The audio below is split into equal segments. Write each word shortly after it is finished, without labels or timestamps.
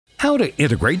How to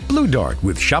integrate Blue Dart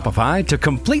with Shopify to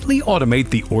completely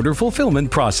automate the order fulfillment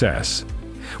process.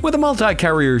 With a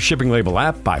multi-carrier shipping label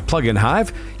app by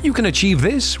PluginHive, you can achieve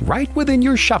this right within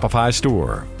your Shopify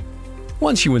store.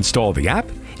 Once you install the app,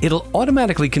 it'll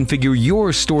automatically configure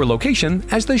your store location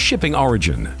as the shipping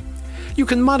origin. You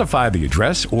can modify the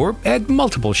address or add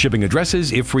multiple shipping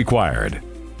addresses if required.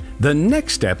 The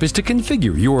next step is to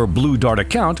configure your Blue Dart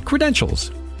account credentials.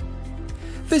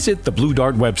 Visit the Blue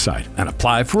Dart website and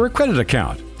apply for a credit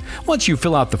account. Once you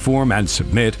fill out the form and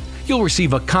submit, you'll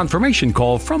receive a confirmation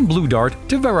call from Blue Dart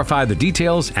to verify the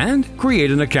details and create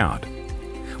an account.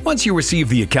 Once you receive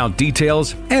the account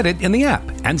details, add it in the app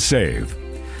and save.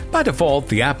 By default,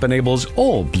 the app enables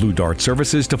all Blue Dart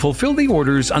services to fulfill the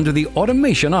orders under the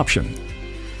automation option.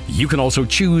 You can also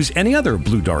choose any other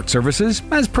Blue Dart services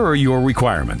as per your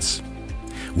requirements.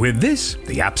 With this,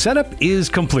 the app setup is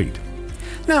complete.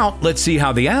 Now, let's see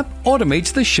how the app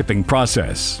automates the shipping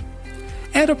process.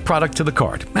 Add a product to the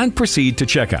cart and proceed to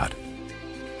checkout.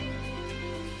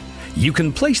 You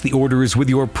can place the orders with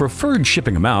your preferred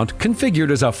shipping amount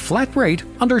configured as a flat rate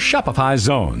under Shopify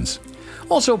Zones.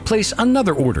 Also place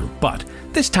another order, but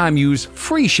this time use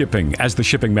free shipping as the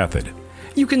shipping method.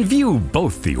 You can view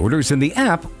both the orders in the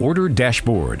app order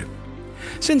dashboard.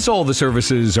 Since all the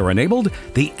services are enabled,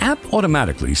 the app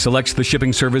automatically selects the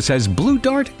shipping service as Blue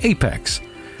Dart Apex.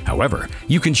 However,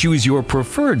 you can choose your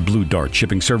preferred Blue Dart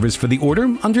shipping service for the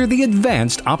order under the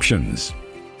advanced options.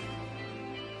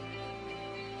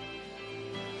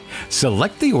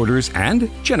 Select the orders and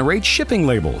generate shipping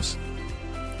labels.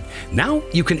 Now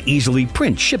you can easily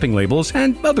print shipping labels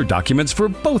and other documents for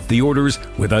both the orders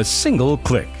with a single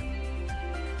click.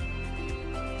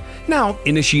 Now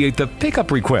initiate the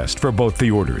pickup request for both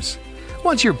the orders.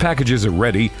 Once your packages are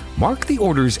ready, mark the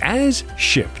orders as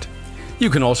shipped. You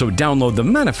can also download the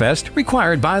manifest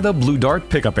required by the Blue Dart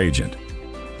pickup agent.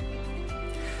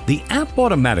 The app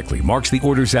automatically marks the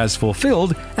orders as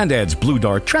fulfilled and adds Blue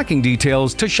Dart tracking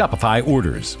details to Shopify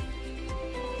orders.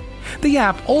 The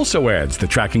app also adds the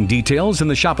tracking details in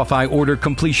the Shopify order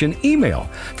completion email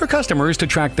for customers to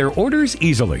track their orders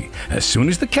easily as soon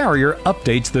as the carrier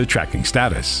updates the tracking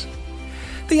status.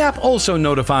 The app also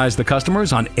notifies the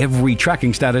customers on every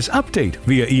tracking status update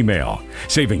via email,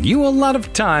 saving you a lot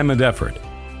of time and effort.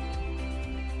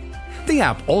 The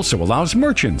app also allows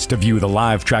merchants to view the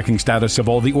live tracking status of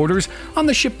all the orders on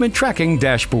the shipment tracking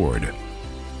dashboard.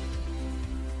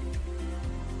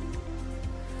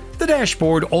 The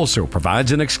dashboard also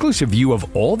provides an exclusive view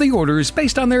of all the orders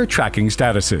based on their tracking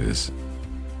statuses.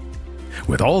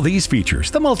 With all these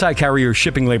features, the multi-carrier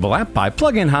shipping label app by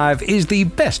PluginHive is the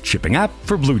best shipping app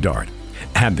for Blue Dart.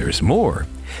 And there's more.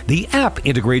 The app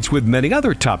integrates with many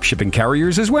other top shipping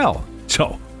carriers as well.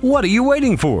 So, what are you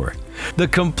waiting for? The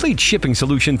complete shipping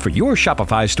solution for your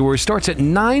Shopify store starts at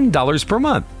 $9 per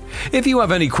month. If you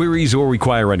have any queries or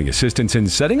require any assistance in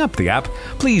setting up the app,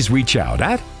 please reach out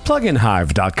at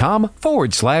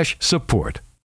pluginhive.com/support.